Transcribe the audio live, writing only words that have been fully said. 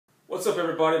What's up,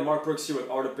 everybody? Mark Brooks here with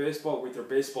Art of Baseball with your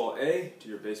Baseball A to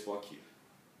your Baseball Q.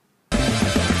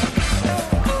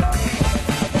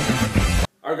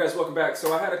 Alright guys, welcome back.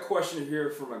 So I had a question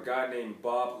here from a guy named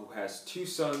Bob who has two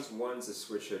sons. One's a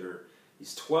switch hitter.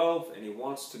 He's 12 and he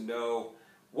wants to know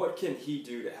what can he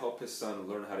do to help his son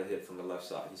learn how to hit from the left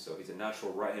side. So he's a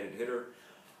natural right-handed hitter,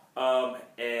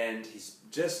 and he's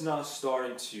just now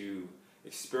starting to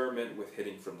experiment with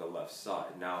hitting from the left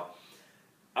side. Now,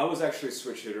 I was actually a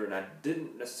switch hitter, and I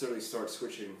didn't necessarily start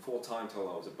switching full-time until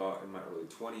I was about in my early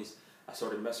 20s. I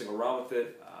started messing around with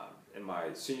it in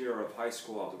my senior year of high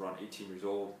school. I was around 18 years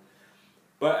old.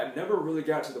 But I never really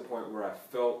got to the point where I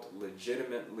felt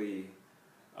legitimately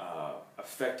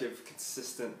effective,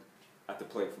 consistent at the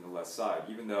plate from the left side,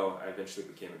 even though I eventually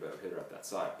became a better hitter at that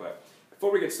side. But before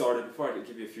we get started, before I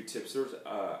give you a few tips, there's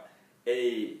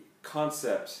a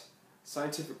concept,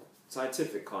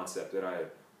 scientific concept that I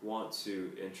want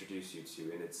to introduce you to,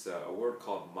 and it's a word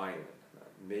called myelin.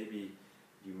 Maybe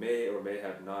you may or may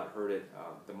have not heard it,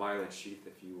 the Mylein Sheath,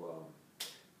 if you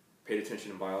paid attention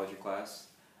in biology class.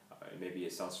 Maybe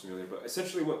it sounds familiar, but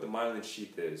essentially what the Mylein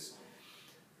Sheath is,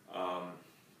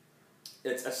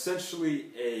 it's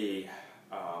essentially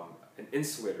an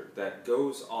insulator that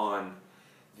goes on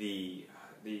the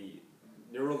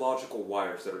neurological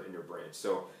wires that are in your brain.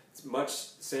 So it's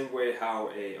much the same way how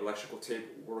a electrical tape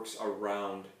works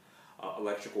around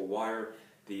electrical wire.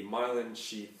 The Mylein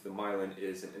Sheath, the myelin,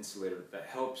 is an insulator that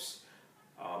helps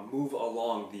move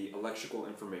along the electrical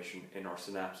information in our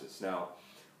synapses. Now,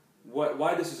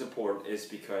 why this is important is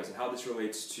because, and how this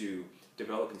relates to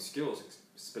developing skills,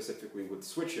 specifically with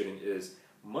switch hitting, is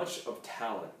much of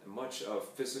talent, much of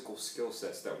physical skill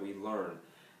sets that we learn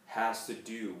has to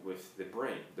do with the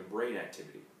brain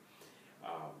activity.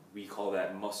 We call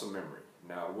that muscle memory.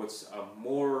 Now, what's a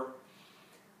more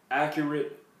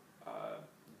accurate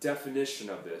definition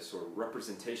of this, or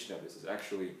representation of this, is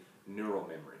actually neural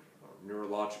memory, or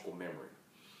neurological memory.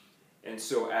 And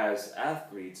so as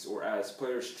athletes, or as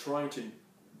players trying to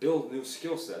build new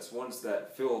skill sets, ones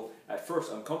that feel at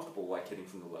first uncomfortable, like hitting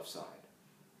from the left side,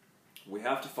 we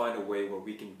have to find a way where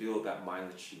we can build that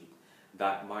Mylein sheath,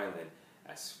 that myelin,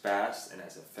 as fast and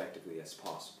as effectively as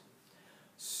possible.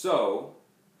 So,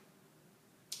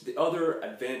 the other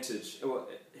advantage, well,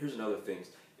 here's another thing.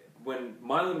 When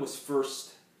myelin was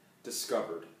first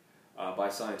discovered by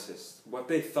scientists, what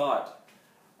they thought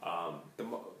the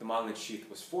Mylein sheath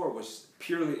was for was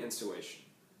purely insulation,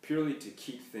 purely to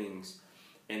keep things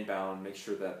inbound, make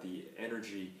sure that the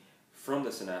energy from the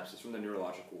synapses, from the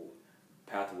neurological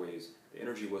pathways, the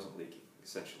energy wasn't leaking,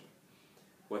 essentially.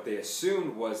 What they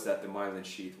assumed was that the Mylein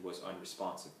sheath was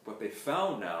unresponsive. What they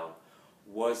found now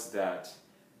was that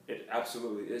it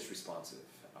absolutely is responsive,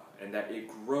 and that it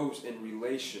grows in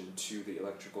relation to the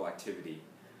electrical activity,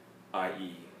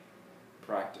 i.e.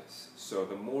 practice. So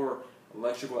the more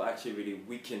electrical activity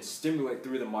we can stimulate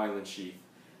through the Mylein sheath,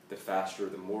 the faster,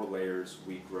 the more layers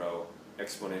we grow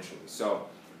exponentially. So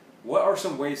what are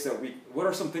some things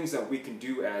that we can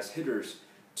do as hitters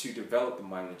to develop the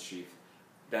Mylein sheath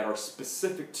that are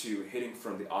specific to hitting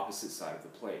from the opposite side of the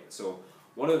plate? So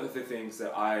one of the things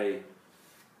that I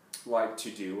like to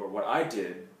do, or what I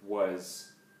did, was,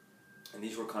 and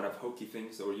these were kind of hokey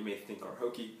things, or you may think are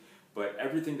hokey, but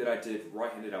everything that I did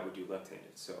right-handed, I would do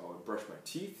left-handed. So I would brush my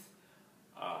teeth,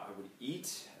 I would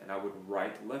eat, and I would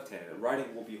write left-handed.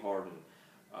 Writing will be hard and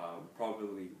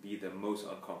probably be the most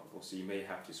uncomfortable, so you may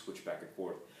have to switch back and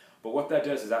forth. But what that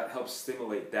does is that helps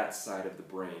stimulate that side of the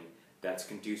brain that's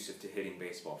conducive to hitting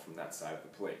baseball from that side of the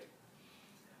plate.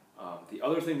 The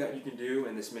other thing that you can do,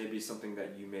 and this may be something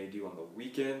that you may do on the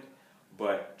weekend,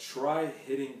 but try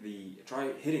hitting in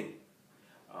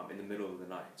the middle of the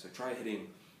night. So try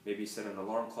hitting, maybe set an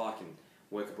alarm clock and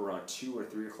wake up around 2 or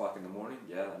 3 o'clock in the morning.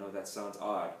 Yeah, I know that sounds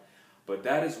odd, but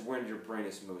that is when your brain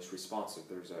is most responsive.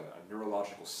 There's a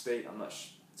neurological state. I'm not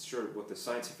sure what the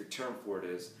scientific term for it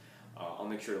is. I'll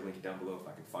make sure to link it down below if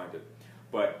I can find it.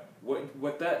 But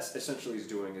what that essentially is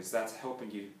doing is that's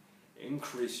helping you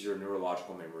increase your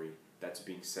neurological memory that's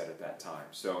being set at that time.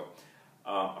 So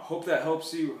I hope that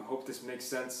helps you. I hope this makes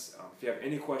sense. If you have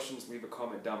any questions, leave a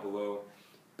comment down below.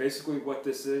 Basically what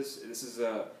this is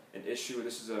an issue.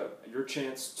 This is your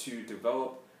chance to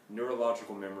develop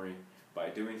neurological memory by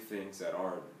doing things that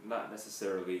are not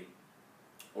necessarily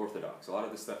orthodox. A lot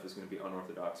of this stuff is going to be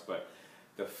unorthodox, but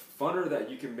the funner that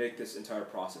you can make this entire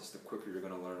process, the quicker you're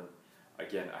going to learn.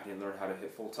 Again, I didn't learn how to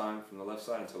hit full-time from the left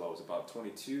side until I was about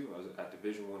 22. I was at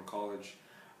Division I college,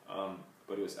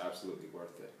 but it was absolutely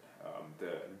worth it.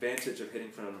 The advantage of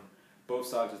hitting from both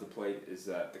sides of the plate is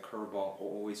that the curveball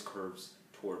always curves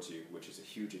towards you, which is a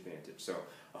huge advantage. So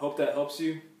I hope that helps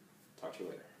you. Talk to you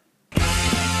later.